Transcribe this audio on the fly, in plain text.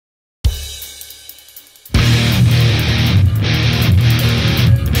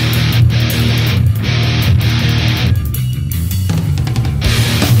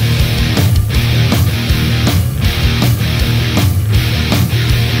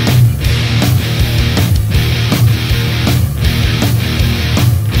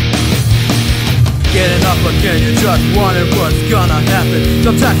But can you just wonder what's gonna happen?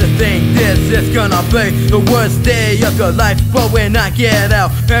 Sometimes I think this is gonna be the worst day of your life, but when I get out,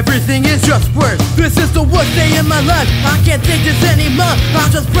 everything is just worse. This is the worst day in my life. I can't take this anymore. I'll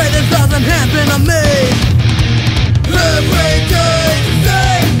just pray this doesn't happen to me. Every day the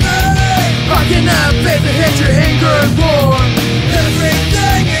same thing. I cannot face the hatred, anger, and war.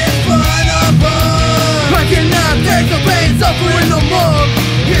 Everything is falling apart. I cannot face the pain, suffering no more.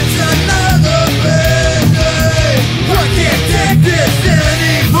 It's another bad day. I can't take this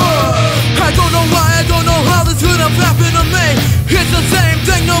anymore. I don't know why, I don't know how this could have happened to me. It's the same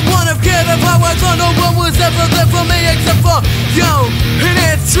thing, no one have cared if I was on. No one was ever there for me except for you. And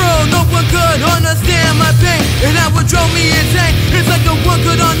it's true, no one could understand my pain, and that would drove me insane. It's like no one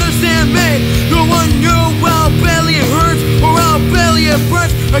could understand me. No one knew how badly it hurts or how badly it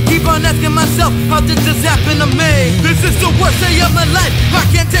burns. I keep on asking myself, how did this happen to me? This is the worst day of my life. I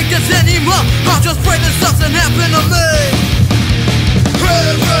can't take this anymore. I'll just pray this doesn't happen to me.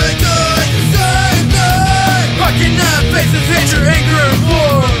 Every day the same thing. I cannot face this hatred, anger, and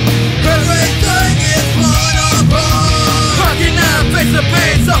war. Everything is falling apart. I cannot face the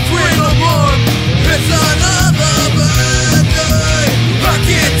pain, suffering no more. It's another bad day. I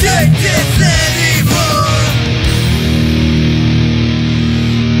can't take this anymore.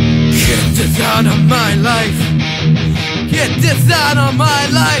 Get this out of my life. Get this out of my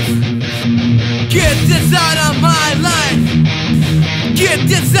life. Get this out of my life. Get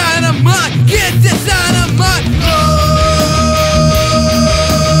this out of my, get this out of my, oh.